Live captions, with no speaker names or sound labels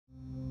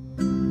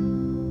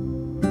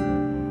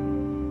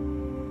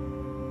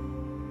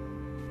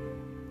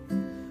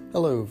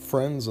Hello,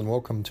 friends, and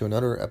welcome to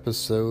another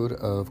episode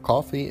of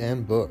Coffee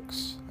and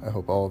Books. I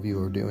hope all of you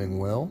are doing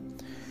well.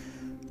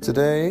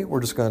 Today, we're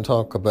just going to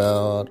talk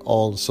about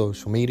all the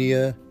social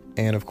media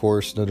and, of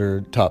course,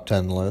 another top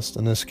 10 list.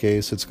 In this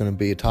case, it's going to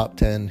be top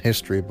 10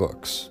 history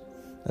books.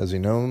 As you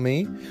know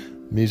me,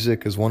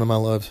 music is one of my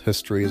loves,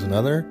 history is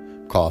another,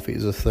 coffee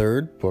is a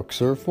third,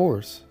 books are a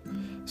fourth.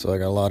 So I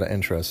got a lot of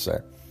interests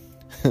there.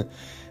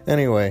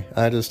 Anyway,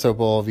 I just hope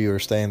all of you are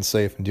staying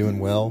safe and doing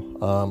well.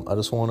 I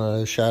just want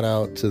to shout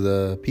out to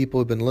the people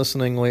who've been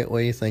listening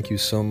lately. Thank you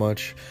so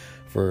much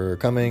for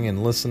coming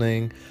and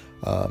listening.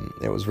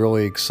 It was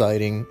really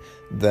exciting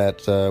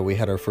that we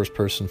had our first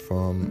person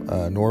from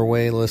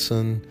Norway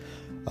listen.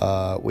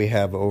 We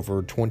have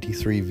over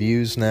 23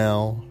 views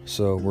now,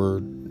 so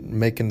we're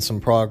making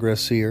some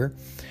progress here.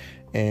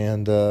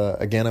 And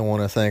again, I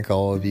want to thank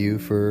all of you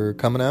for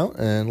coming out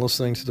and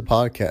listening to the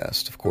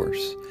podcast, of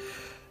course.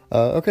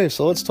 Okay,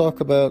 so let's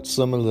talk about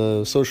some of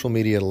the social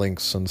media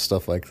links and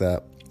stuff like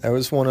that. I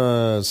just want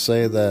to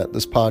say that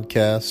this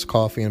podcast,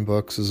 Coffee and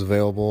Books, is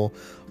available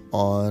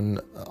on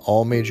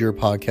all major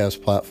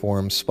podcast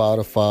platforms,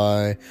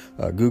 Spotify,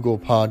 Google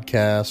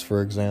Podcasts,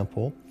 for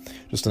example,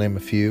 just to name a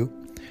few.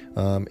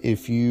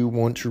 If you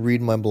want to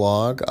read my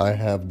blog, I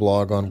have a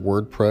blog on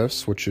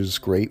WordPress, which is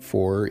great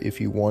for if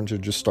you want to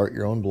just start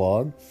your own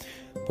blog.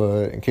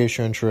 But in case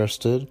you're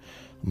interested,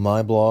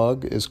 my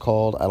blog is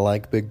called I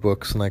Like Big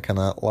Books and I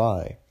Cannot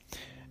Lie.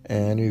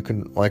 And you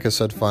can, like I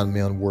said, find me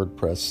on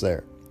WordPress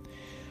there.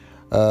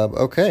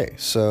 Okay,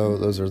 so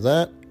those are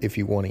that. If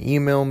you want to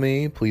email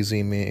me, please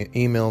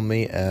email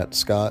me at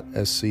Scott,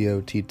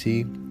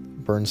 S-C-O-T-T,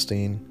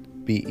 Bernstein,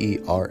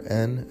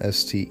 B-E-R-N-S-T-E-I-N,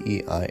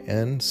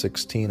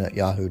 16 at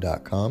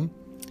yahoo.com.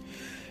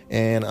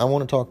 And I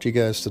want to talk to you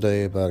guys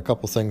today about a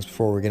couple things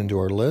before we get into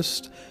our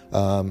list,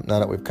 now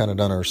that we've kind of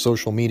done our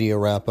social media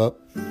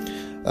wrap-up.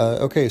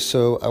 Okay,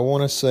 so I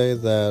want to say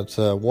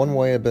that one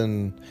way I've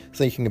been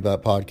thinking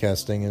about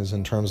podcasting is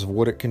in terms of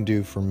what it can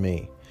do for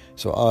me.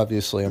 So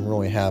obviously I'm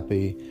really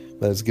happy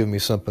that it's given me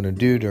something to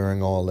do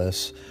during all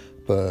this,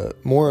 but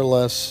more or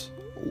less,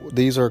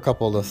 these are a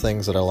couple of the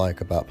things that I like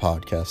about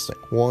podcasting.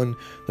 One,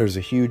 there's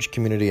a huge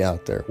community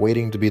out there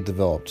waiting to be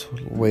developed,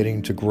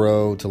 waiting to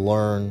grow, to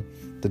learn,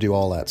 to do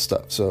all that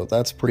stuff. So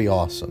that's pretty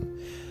awesome.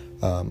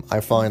 I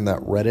find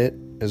that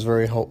Reddit is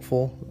very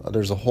helpful.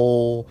 There's a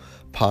whole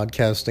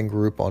podcasting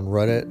group on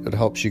Reddit that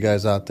helps you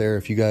guys out there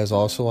if you guys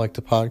also like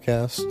to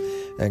podcast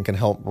and can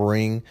help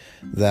bring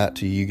that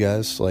to you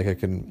guys. Like I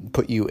can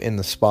put you in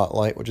the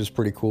spotlight, which is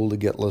pretty cool to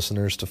get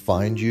listeners to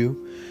find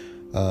you.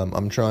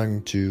 I'm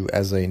trying to,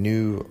 as a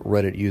new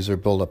Reddit user,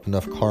 build up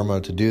enough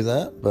karma to do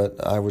that, but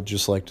I would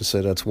just like to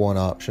say that's one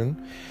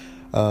option.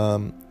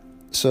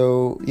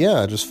 So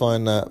yeah, I just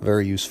find that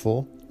very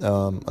useful.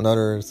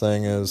 Another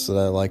thing is that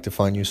I like to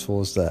find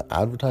useful is the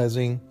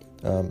advertising.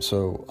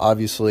 So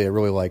obviously I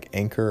really like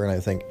Anchor, and I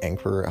think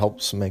Anchor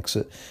helps make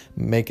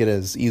it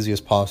as easy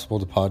as possible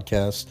to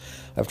podcast.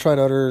 I've tried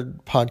other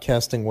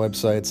podcasting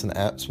websites and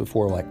apps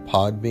before, like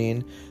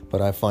Podbean,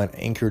 but I find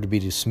Anchor to be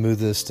the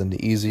smoothest and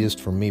the easiest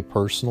for me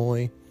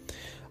personally.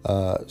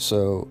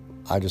 So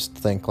I just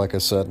think, like I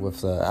said,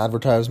 with the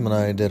advertisement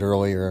I did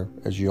earlier,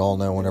 as you all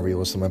know, whenever you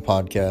listen to my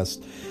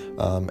podcast,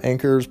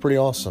 Anchor is pretty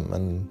awesome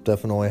and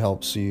definitely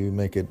helps you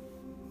make it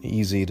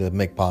easy to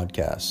make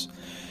podcasts.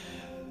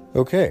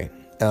 Okay,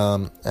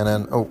 and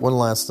then one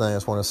last thing, I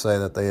just want to say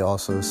that they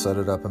also set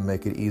it up and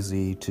make it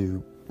easy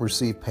to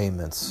receive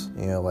payments,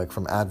 like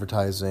from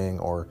advertising,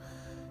 or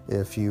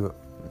if you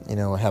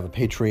have a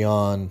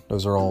Patreon,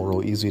 those are all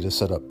real easy to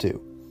set up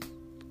too.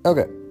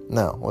 Okay,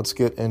 now let's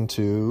get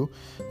into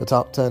the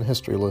top 10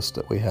 history list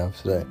that we have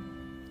today.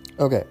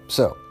 Okay,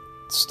 so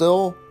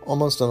still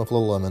almost done with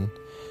Little Women.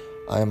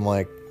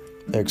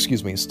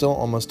 Still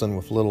almost done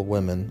with Little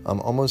Women. I'm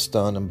almost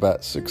done. I'm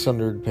about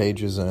 600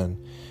 pages in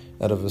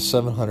out of a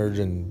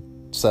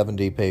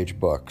 770-page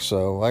book.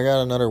 So I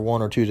got another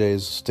 1 or 2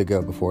 days to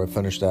go before I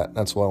finish that.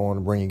 That's why I want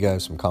to bring you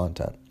guys some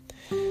content.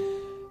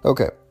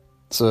 Okay,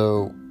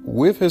 so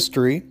with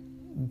history,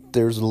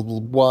 there's a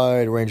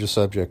wide range of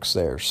subjects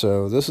there.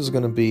 So this is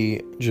going to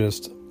be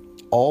just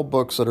all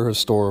books that are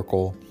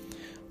historical,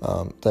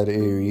 that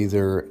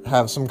either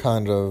have some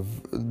kind of...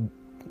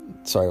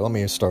 Sorry, let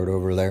me start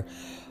over there.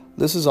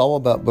 This is all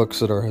about books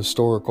that are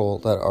historical,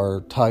 that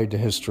are tied to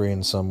history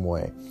in some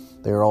way.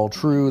 They're all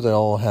true. They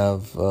all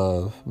have,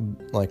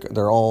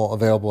 they're all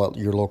available at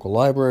your local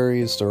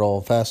libraries. They're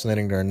all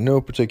fascinating. They're in no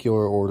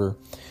particular order.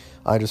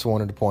 I just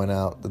wanted to point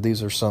out that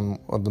these are some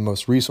of the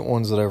most recent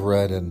ones that I've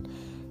read, and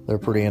they're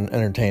pretty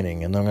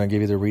entertaining, and I'm going to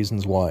give you the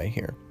reasons why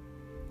here.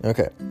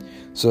 Okay,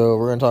 so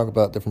we're going to talk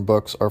about different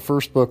books. Our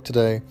first book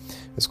today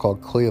is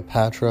called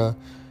Cleopatra,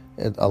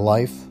 A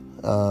Life.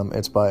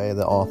 It's by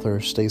the author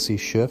Stacy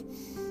Schiff.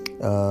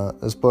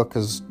 This book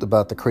is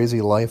about the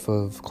crazy life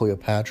of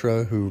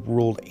Cleopatra, who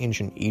ruled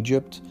ancient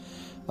Egypt.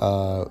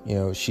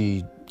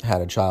 She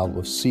had a child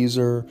with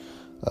Caesar.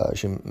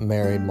 She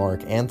married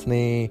Mark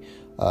Antony,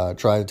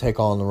 tried to take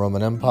on the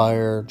Roman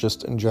Empire.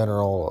 Just in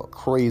general, a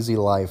crazy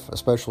life,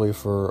 especially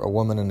for a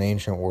woman in the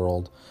ancient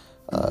world.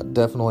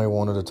 Definitely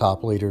one of the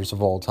top leaders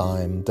of all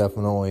time.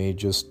 Definitely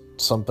just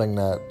something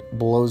that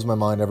blows my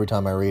mind every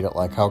time I read it.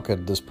 Like, how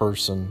could this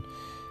person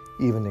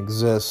even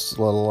exist,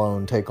 let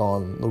alone take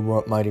on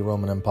the mighty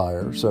Roman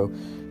Empire? So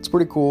it's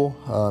pretty cool.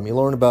 You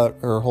learn about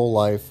her whole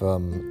life.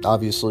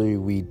 Obviously,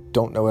 we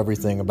don't know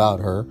everything about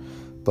her,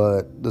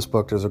 but this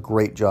book does a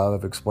great job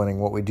of explaining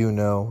what we do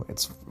know.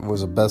 It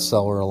was a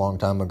bestseller a long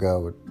time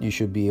ago. You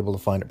should be able to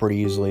find it pretty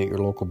easily at your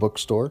local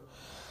bookstore.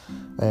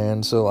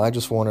 And so I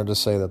just wanted to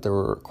say that there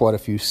were quite a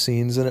few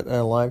scenes in it that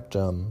I liked.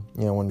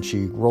 When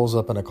she rolls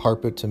up in a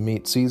carpet to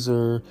meet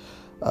Caesar,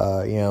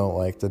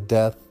 like the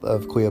death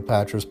of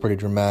Cleopatra is pretty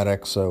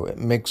dramatic, so it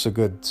makes a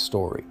good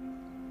story.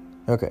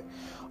 Okay,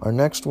 our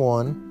next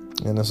one,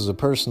 and this is a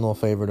personal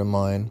favorite of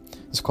mine,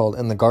 is called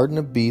In the Garden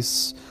of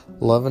Beasts,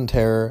 Love and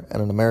Terror,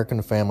 and an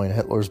American Family in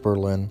Hitler's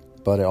Berlin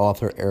by the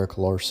author Erik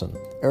Larson.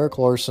 Erik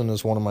Larson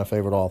is one of my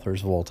favorite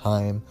authors of all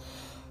time.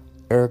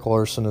 Erik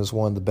Larson is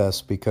one of the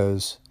best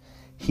because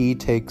he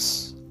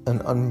takes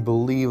an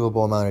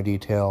unbelievable amount of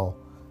detail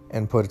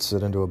and puts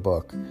it into a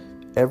book.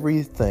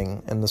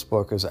 Everything in this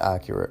book is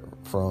accurate,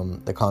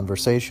 from the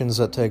conversations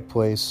that take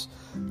place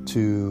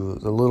to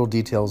the little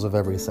details of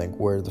everything,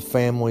 where the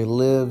family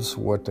lives,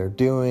 what they're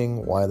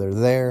doing, why they're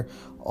there,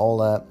 all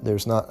that.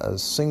 There's not a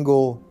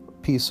single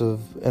piece of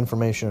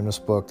information in this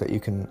book that you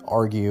can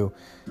argue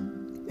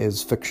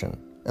is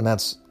fiction, and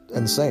that's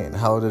insane.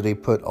 How did he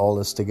put all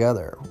this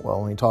together?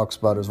 Well, he talks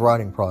about his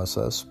writing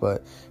process,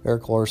 but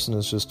Erik Larson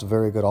is just a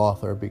very good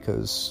author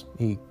because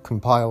he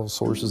compiles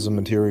sources of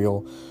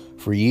material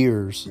for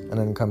years and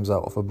then comes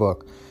out with a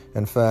book.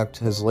 In fact,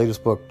 his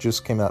latest book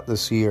just came out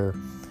this year,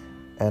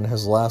 and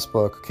his last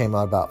book came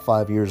out about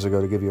 5 years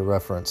ago, to give you a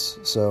reference.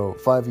 So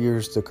 5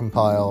 years to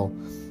compile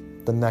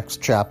the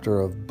next chapter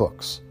of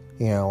books.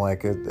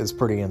 It's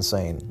pretty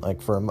insane.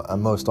 Like, for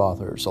most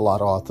authors, a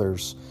lot of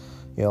authors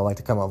like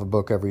to come out with a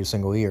book every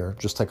single year.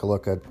 Just take a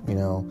look at,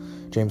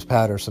 James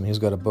Patterson. He's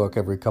got a book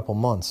every couple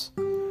months.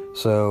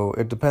 So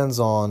it depends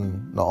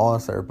on the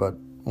author, but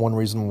one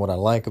reason what I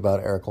like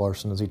about Erik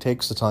Larson is he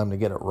takes the time to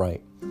get it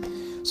right.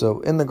 So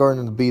In the Garden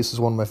of the Beasts is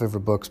one of my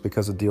favorite books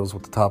because it deals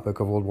with the topic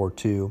of World War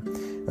II,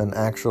 and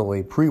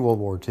actually pre-World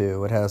War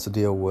II, it has to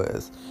deal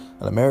with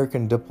an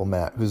American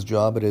diplomat whose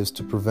job it is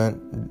to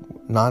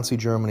prevent Nazi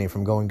Germany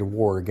from going to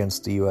war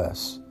against the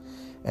U.S.,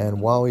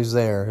 and while he's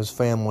there, his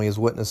family is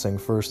witnessing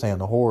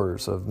firsthand the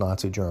horrors of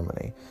Nazi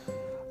Germany.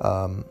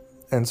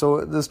 And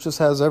so this just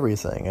has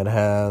everything. It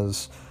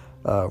has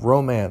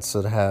romance,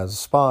 it has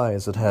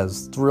spies, it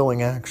has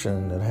thrilling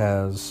action, it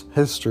has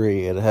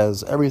history, it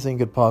has everything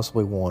you could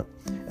possibly want.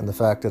 And the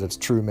fact that it's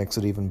true makes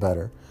it even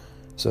better.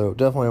 So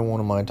definitely one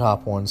of my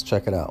top ones.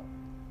 Check it out.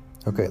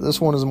 Okay, this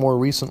one is a more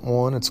recent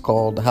one. It's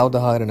called How to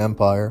Hide an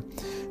Empire,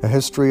 A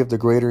History of the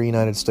Greater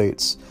United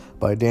States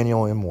by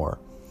Daniel Immer.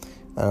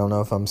 I don't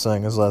know if I'm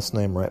saying his last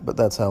name right, but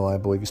that's how I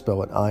believe you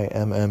spell it,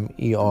 Immerwhr.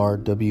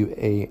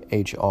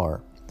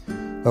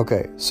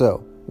 Okay,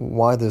 so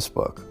why this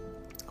book?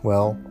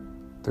 Well,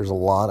 there's a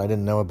lot I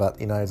didn't know about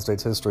the United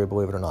States history,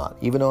 believe it or not.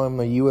 Even though I'm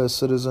a U.S.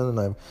 citizen and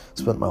I've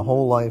spent my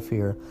whole life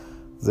here,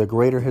 the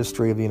greater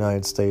history of the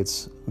United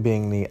States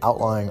being the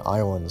outlying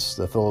islands,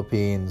 the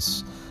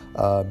Philippines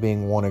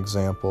being one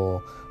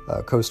example,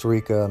 Costa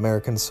Rica,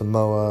 American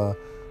Samoa,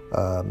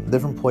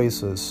 different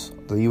places,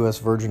 the U.S.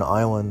 Virgin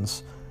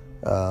Islands.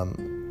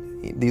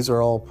 These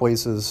are all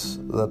places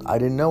that I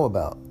didn't know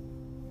about,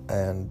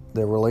 and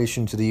their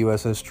relation to the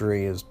U.S.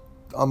 history is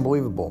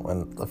unbelievable,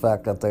 and the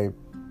fact that they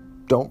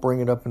don't bring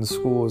it up in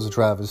school is a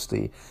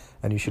travesty,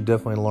 and you should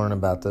definitely learn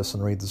about this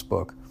and read this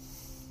book.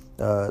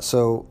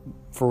 So,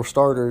 for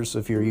starters,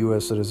 if you're a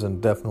U.S.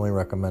 citizen, definitely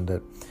recommend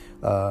it.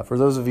 For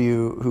those of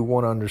you who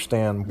want to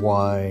understand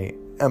why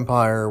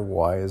empire,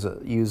 why is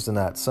it used in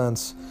that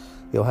sense,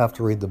 you'll have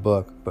to read the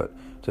book, but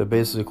to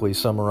basically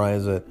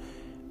summarize it,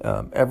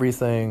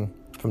 everything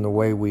from the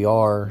way we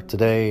are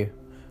today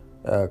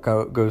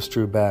goes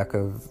through back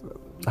of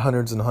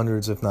hundreds and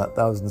hundreds, if not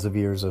thousands of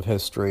years of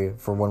history,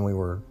 from when we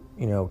were,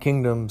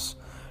 kingdoms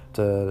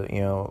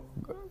to,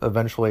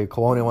 eventually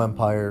colonial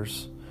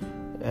empires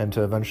and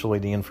to eventually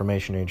the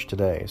information age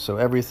today. So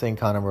everything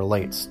kind of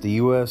relates. The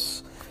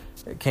U.S.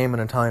 came in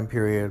a time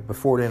period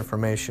before the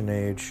information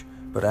age,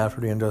 but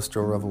after the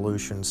Industrial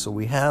Revolution. So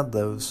we had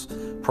those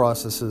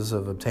processes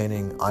of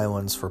obtaining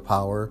islands for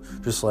power,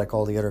 just like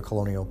all the other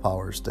colonial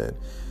powers did.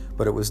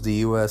 But it was the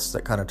U.S.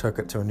 that kind of took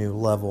it to a new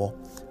level.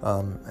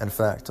 In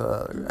fact,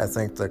 I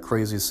think the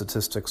crazy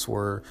statistics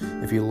were,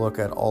 if you look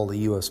at all the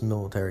U.S.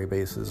 military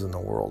bases in the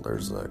world,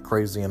 there's a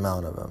crazy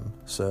amount of them.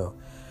 So,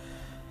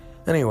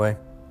 anyway,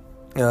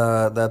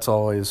 that's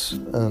always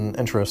an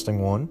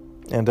interesting one.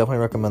 And definitely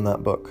recommend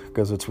that book,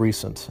 because it's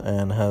recent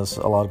and has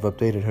a lot of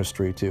updated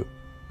history, too.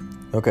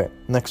 Okay,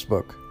 next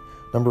book.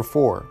 Number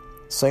 4,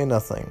 Say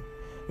Nothing,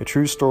 A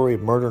True Story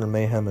of Murder and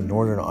Mayhem in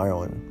Northern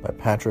Ireland by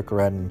Patrick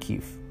Radden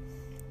Keefe.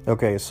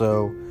 Okay,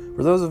 so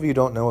for those of you who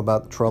don't know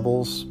about the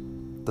Troubles,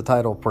 the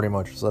title pretty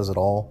much says it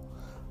all.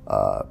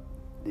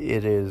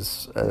 It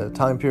is a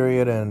time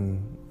period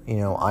in,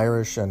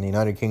 Irish and the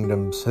United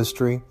Kingdom's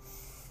history.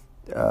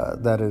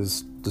 that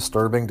is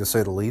disturbing, to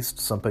say the least,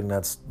 something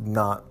that's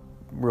not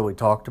really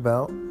talked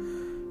about.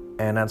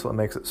 And that's what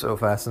makes it so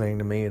fascinating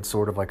to me. It's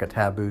sort of like a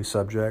taboo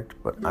subject,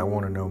 but I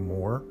want to know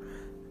more.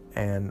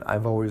 And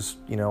I've always,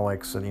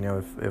 like said,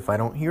 if I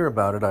don't hear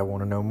about it, I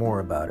want to know more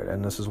about it.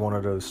 And this is one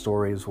of those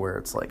stories where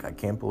it's like, I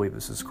can't believe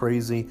this is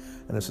crazy,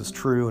 and this is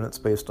true, and it's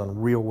based on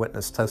real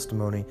witness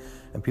testimony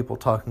and people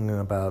talking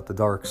about the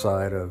dark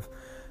side of,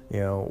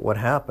 what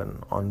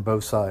happened on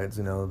both sides.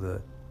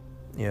 The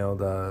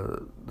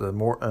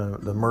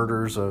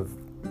murders of,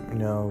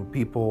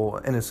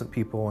 people, innocent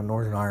people in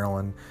Northern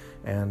Ireland,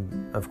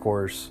 and of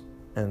course,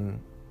 in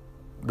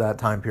that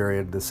time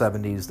period, the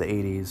 70s, the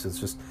 80s, it's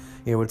just,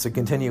 it's a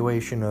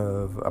continuation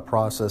of a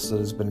process that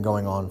has been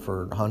going on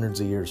for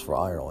hundreds of years for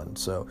Ireland.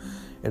 So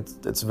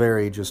it's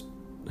very just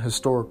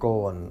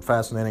historical and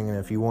fascinating. And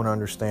if you want to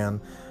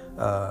understand,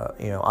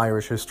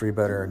 Irish history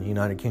better and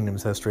United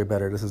Kingdom's history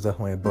better, this is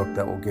definitely a book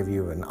that will give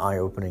you an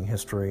eye-opening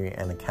history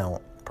and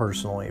account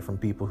personally from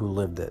people who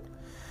lived it.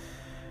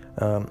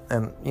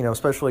 And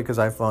especially because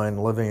I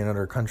find living in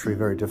another country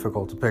very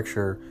difficult to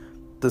picture,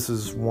 this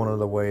is one of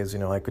the ways,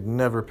 I could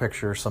never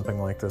picture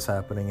something like this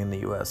happening in the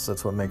U.S.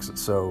 That's what makes it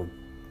so,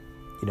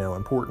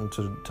 important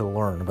to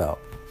learn about.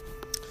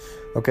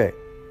 Okay,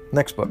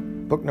 next book.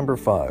 Book number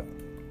 5,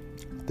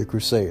 The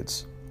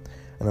Crusades,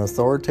 An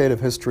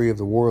Authoritative History of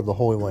the War of the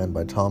Holy Land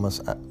by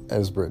Thomas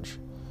Esbridge.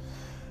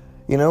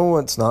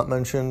 What's not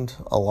mentioned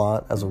a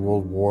lot as a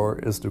world war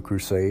is the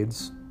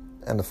Crusades,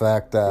 and the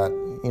fact that,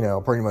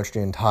 pretty much the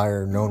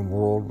entire known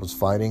world was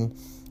fighting,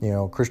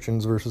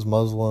 Christians versus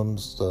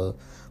Muslims. The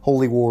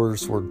Holy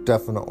Wars were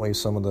definitely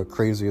some of the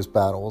craziest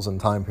battles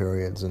and time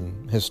periods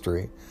in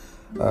history.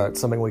 It's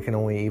something we can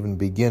only even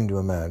begin to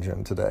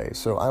imagine today.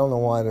 So I don't know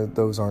why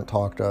those aren't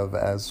talked of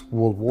as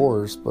world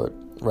wars, but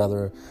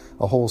rather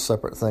a whole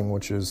separate thing,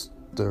 which is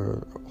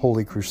the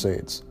Holy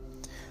Crusades.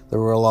 There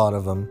were a lot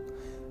of them.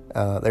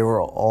 They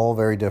were all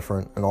very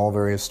different and all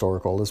very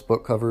historical. This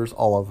book covers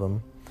all of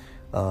them,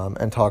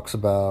 and talks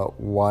about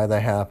why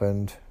they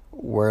happened,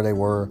 where they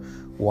were,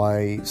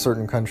 why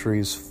certain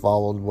countries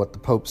followed what the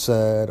Pope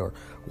said, or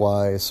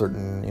why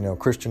certain,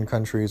 Christian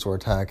countries were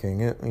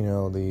attacking it,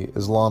 the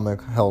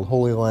Islamic-held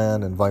Holy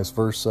Land and vice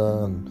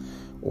versa, and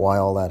why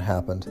all that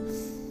happened.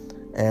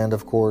 And,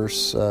 of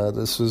course,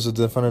 this is a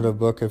definitive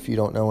book if you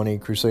don't know any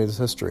Crusades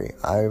history.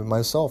 I,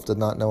 myself, did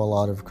not know a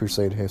lot of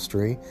Crusade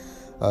history,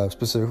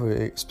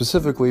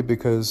 specifically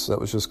because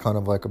that was just kind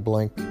of like a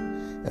blank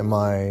in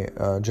my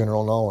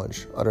general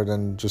knowledge, other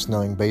than just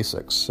knowing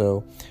basics.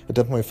 So it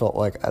definitely felt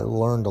like I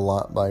learned a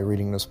lot by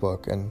reading this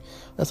book, and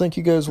I think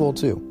you guys will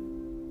too.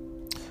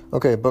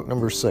 Okay, book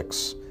number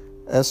 6,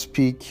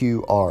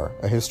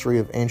 SPQR, A History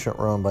of Ancient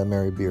Rome by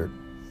Mary Beard.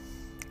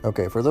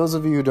 Okay, for those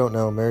of you who don't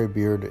know, Mary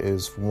Beard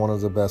is one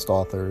of the best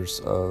authors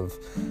of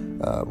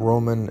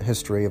Roman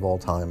history of all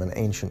time and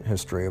ancient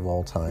history of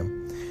all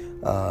time.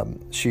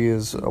 She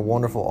is a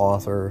wonderful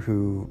author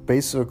who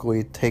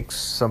basically takes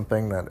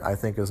something that I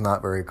think is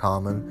not very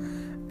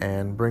common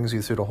and brings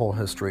you through the whole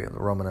history of the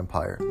Roman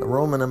Empire. The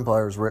Roman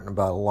Empire is written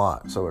about a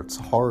lot, so it's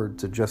hard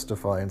to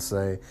justify and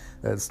say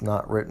that it's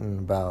not written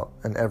about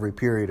in every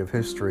period of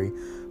history,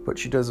 but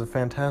she does a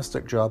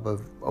fantastic job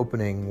of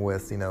opening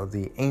with,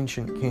 the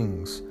ancient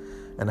kings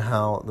and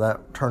how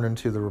that turned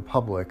into the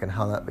Republic and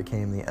how that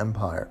became the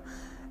Empire.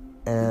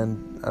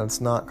 And it's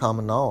not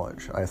common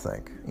knowledge, I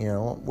think.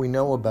 We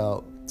know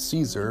about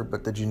Caesar,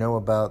 but did you know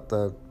about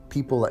the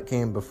people that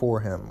came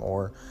before him,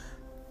 or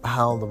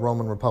how the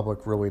Roman Republic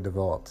really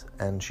developed?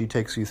 And she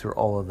takes you through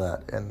all of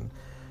that. And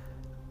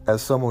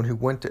as someone who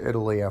went to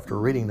Italy after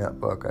reading that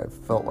book, I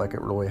felt like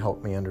it really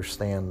helped me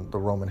understand the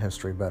Roman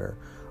history better.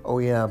 Oh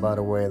yeah, by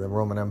the way, the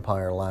Roman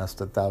Empire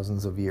lasted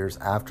thousands of years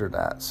after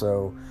that.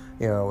 So,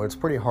 it's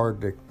pretty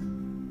hard to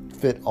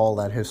fit all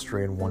that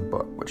history in one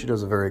book, but she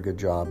does a very good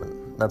job,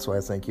 and that's why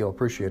I think you'll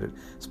appreciate it,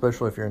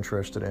 especially if you're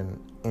interested in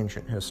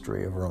ancient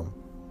history of Rome.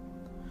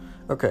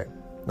 Okay,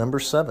 number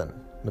 7,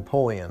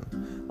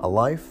 Napoleon, A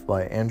Life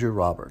by Andrew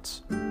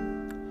Roberts.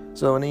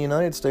 So in the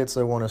United States,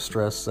 I want to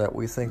stress that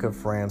we think of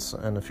France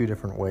in a few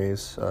different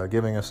ways,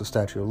 giving us the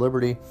Statue of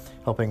Liberty,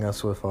 helping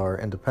us with our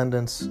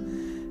independence,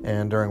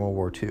 and during World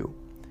War II.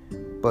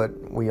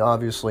 But we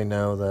obviously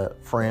know that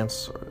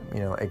France,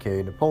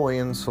 aka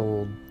Napoleon,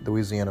 sold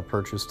Louisiana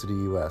Purchase to the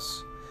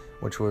U.S.,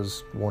 which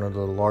was one of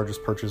the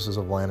largest purchases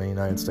of land in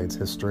United States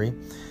history.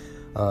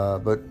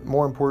 But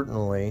more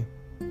importantly,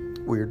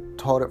 we're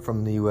taught it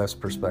from the U.S.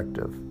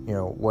 perspective,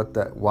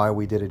 why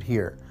we did it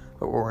here.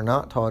 But what we're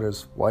not taught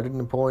is, why did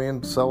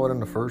Napoleon sell it in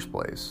the first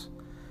place?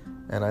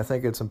 And I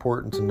think it's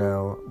important to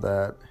know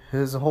that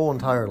his whole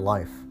entire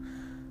life,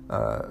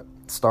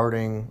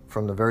 starting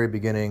from the very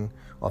beginning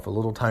off a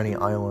little tiny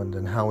island,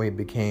 and how he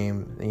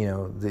became,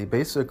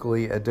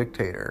 basically a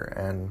dictator,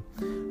 and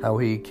how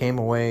he came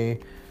away,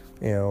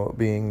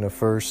 being the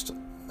first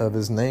of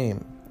his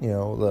name.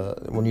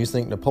 When you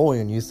think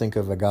Napoleon, you think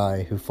of a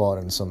guy who fought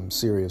in some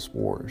serious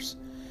wars.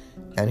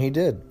 And he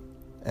did.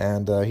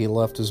 And he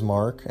left his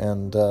mark,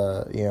 and,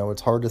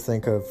 it's hard to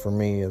think of, for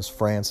me, as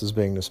France as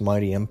being this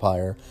mighty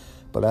empire,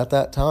 But at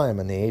that time,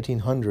 in the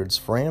 1800s,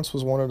 France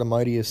was one of the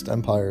mightiest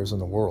empires in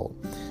the world,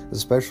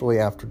 especially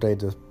after they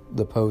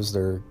deposed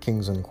their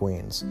kings and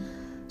queens.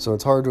 So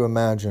it's hard to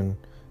imagine,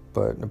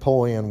 but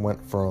Napoleon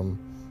went from,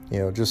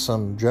 just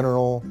some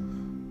general,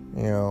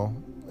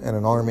 in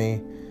an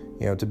army,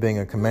 to being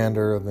a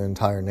commander of the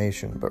entire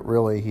nation. But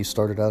really, he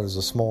started out as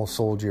a small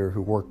soldier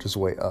who worked his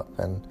way up,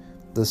 and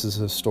this is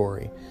his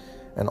story.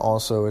 And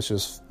also, it's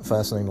just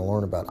fascinating to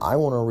learn about. I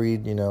want to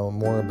read,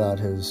 more about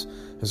his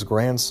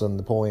grandson,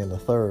 Napoleon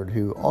III,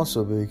 who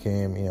also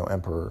became,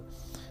 emperor.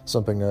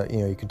 Something that,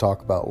 you can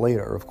talk about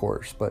later, of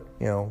course. But,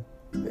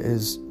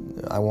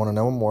 I want to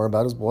know more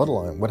about his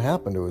bloodline. What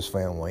happened to his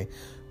family?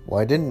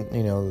 Why didn't,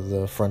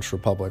 the French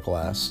Republic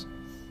last?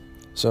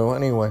 So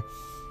anyway,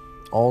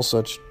 all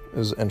such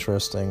is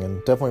interesting,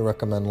 and definitely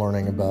recommend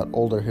learning about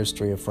older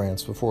history of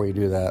France before you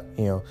do that,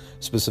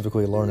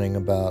 specifically learning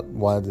about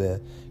why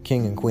the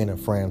king and queen of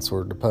France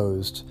were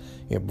deposed,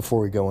 before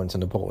we go into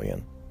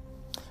Napoleon.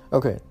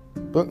 Okay,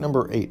 book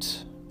number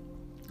 8,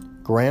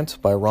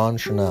 Grant by Ron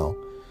Chernow,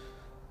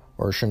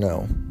 or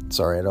Chernow.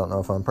 Sorry, I don't know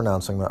if I'm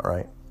pronouncing that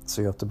right,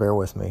 so you have to bear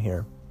with me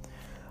here.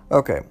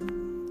 Okay,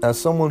 as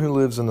someone who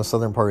lives in the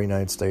southern part of the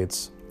United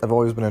States, I've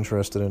always been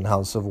interested in how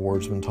the Civil War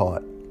has been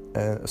taught,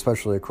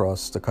 especially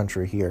across the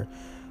country here.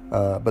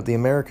 But the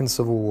American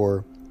Civil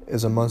War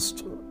is a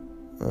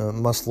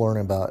must-learn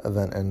about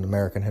event in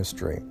American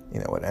history.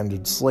 It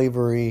ended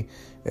slavery,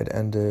 it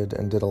ended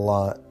and did a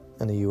lot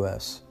in the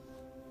U.S.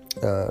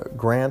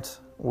 Grant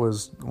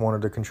was one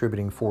of the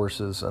contributing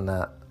forces in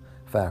that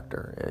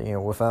factor.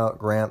 Without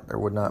Grant, there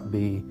would not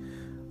be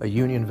a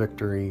Union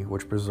victory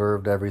which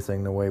preserved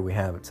everything the way we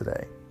have it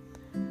today.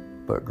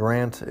 But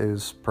Grant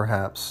is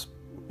perhaps,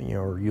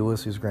 or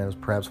Ulysses Grant is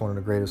perhaps one of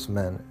the greatest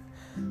men,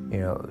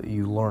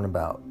 you learn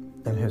about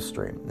in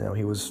history.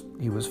 He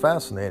was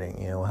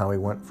fascinating, how he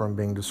went from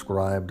being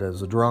described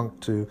as a drunk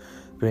to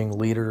being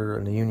leader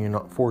in the Union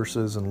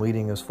forces and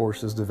leading his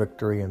forces to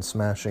victory and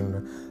smashing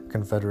the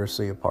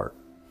Confederacy apart.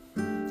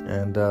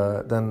 And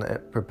then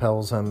it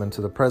propels him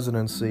into the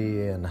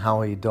presidency and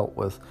how he dealt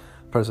with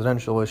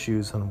presidential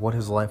issues and what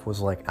his life was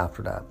like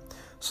after that.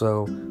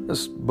 So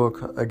this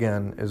book,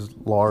 again, is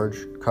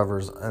large,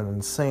 covers an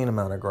insane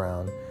amount of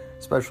ground,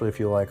 especially if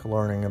you like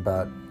learning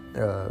about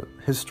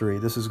history.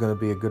 This is going to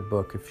be a good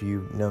book if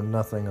you know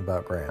nothing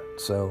about Grant.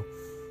 So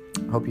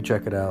I hope you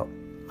check it out.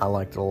 I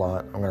liked it a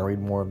lot. I'm going to read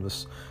more of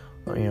this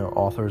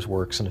author's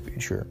works in the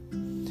future.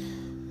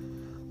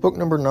 Book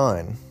number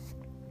 9,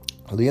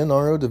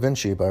 Leonardo da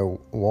Vinci by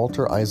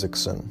Walter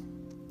Isaacson.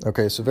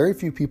 Okay, so very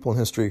few people in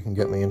history can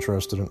get me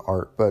interested in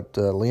art, but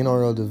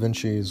Leonardo da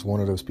Vinci is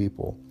one of those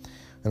people.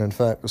 And in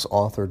fact, this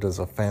author does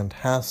a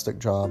fantastic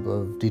job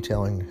of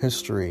detailing the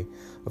history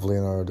of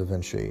Leonardo da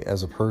Vinci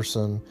as a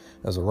person,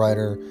 as a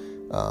writer,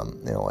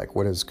 like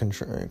what his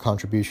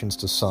contributions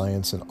to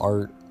science and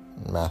art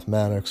and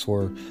mathematics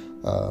were.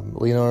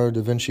 Leonardo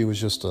da Vinci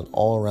was just an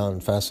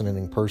all-around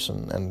fascinating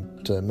person,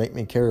 and to make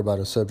me care about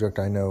a subject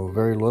I know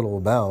very little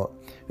about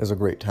is a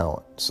great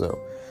talent. So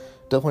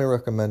definitely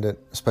recommend it,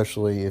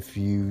 especially if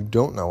you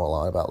don't know a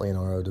lot about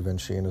Leonardo da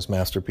Vinci and his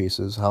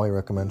masterpieces. Highly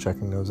recommend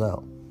checking those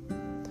out.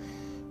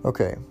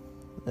 Okay,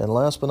 and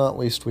last but not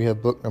least, we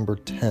have book number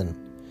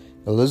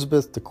 10,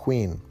 Elizabeth the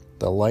Queen,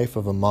 The Life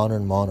of a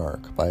Modern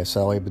Monarch by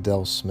Sally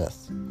Bedell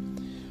Smith.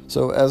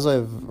 So as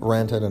I've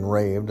ranted and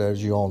raved,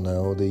 as you all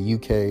know, the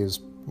UK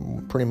is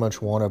pretty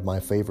much one of my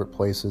favorite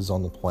places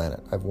on the planet.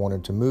 I've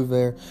wanted to move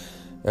there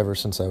ever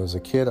since I was a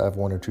kid. I've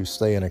wanted to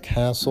stay in a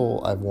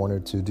castle. I've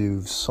wanted to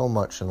do so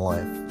much in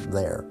life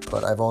there.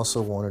 But I've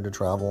also wanted to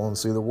travel and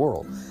see the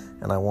world.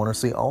 And I want to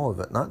see all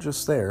of it, not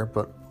just there,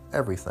 but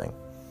everything.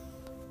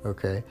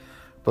 Okay,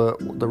 but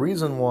the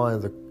reason why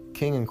the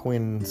King and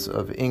Queens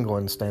of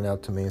England stand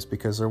out to me is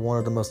because they're one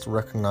of the most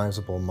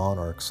recognizable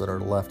monarchs that are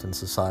left in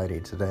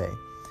society today.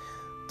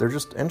 They're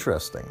just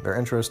interesting. They're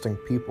interesting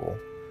people.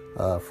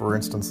 For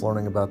instance,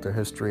 learning about their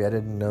history, I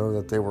didn't know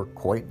that they were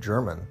quite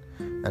German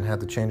and had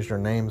to change their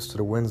names to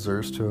the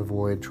Windsors to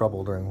avoid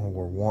trouble during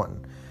World War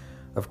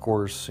I. Of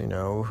course,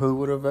 who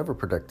would have ever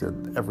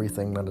predicted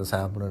everything that has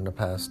happened in the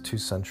past 2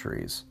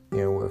 centuries,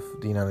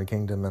 with the United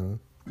Kingdom and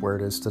where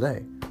it is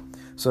today.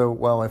 So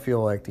while I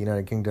feel like the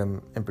United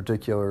Kingdom in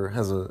particular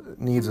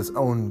needs its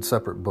own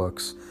separate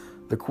books,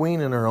 the Queen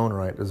in her own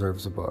right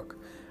deserves a book.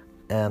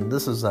 And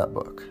this is that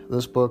book.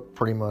 This book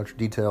pretty much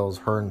details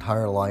her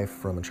entire life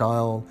from a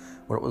child,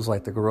 what it was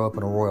like to grow up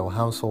in a royal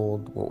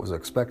household, what was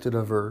expected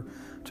of her,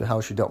 to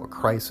how she dealt with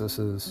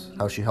crises,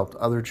 how she helped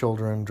other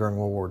children during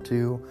World War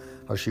II,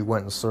 how she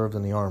went and served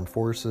in the armed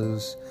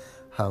forces,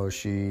 how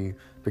she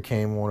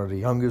became one of the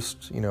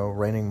youngest,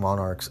 reigning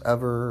monarchs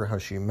ever, how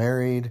she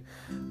married,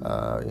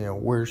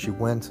 where she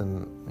went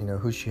and,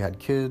 who she had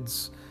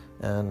kids,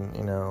 and,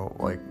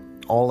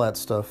 all that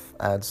stuff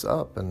adds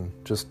up and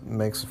just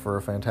makes for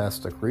a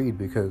fantastic read,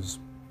 because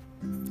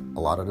a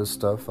lot of this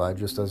stuff I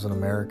just, as an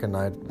American,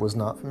 I was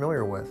not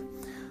familiar with.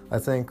 I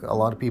think a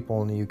lot of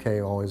people in the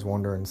UK always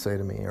wonder and say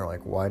to me,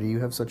 why do you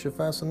have such a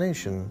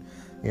fascination,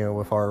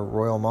 with our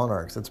royal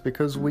monarchs? It's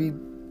because we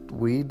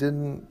we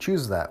didn't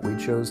choose that. We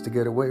chose to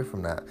get away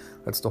from that.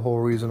 That's the whole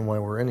reason why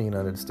we're in the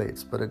United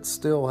States. But it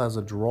still has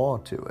a draw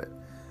to it,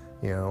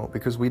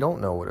 because we don't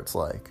know what it's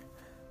like.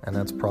 And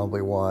that's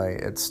probably why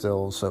it's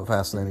still so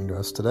fascinating to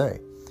us today.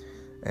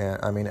 And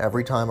I mean,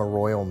 every time a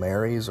royal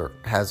marries or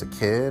has a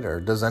kid or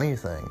does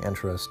anything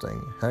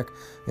interesting, heck,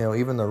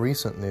 even the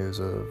recent news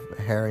of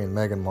Harry and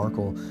Meghan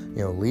Markle,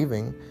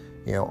 leaving,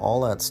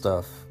 all that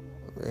stuff,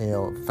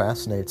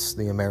 fascinates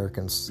the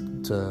Americans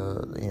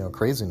to,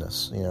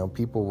 craziness.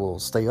 People will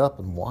stay up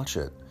and watch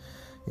it,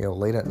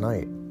 late at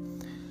night.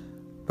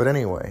 But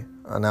anyway,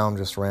 now I'm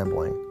just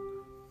rambling.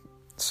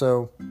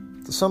 So,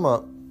 to sum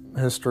up,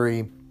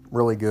 history,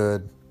 really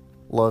good.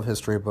 Love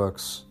history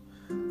books.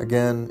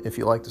 Again, if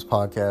you like this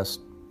podcast,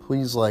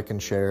 please like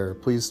and share.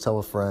 Please tell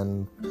a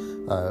friend.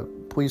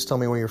 Please tell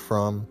me where you're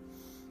from.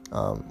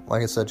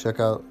 Like I said, check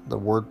out the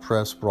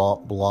WordPress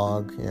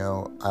blog.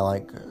 I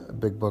like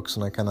big books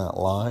and I cannot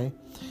lie.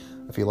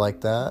 If you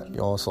like that, you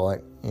also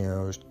like,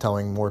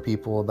 telling more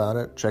people about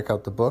it. Check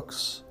out the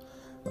books.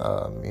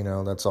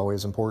 That's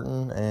always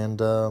important. And,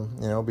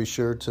 be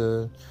sure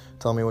to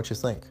tell me what you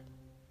think.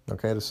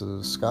 Okay, this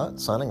is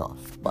Scott signing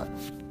off. Bye.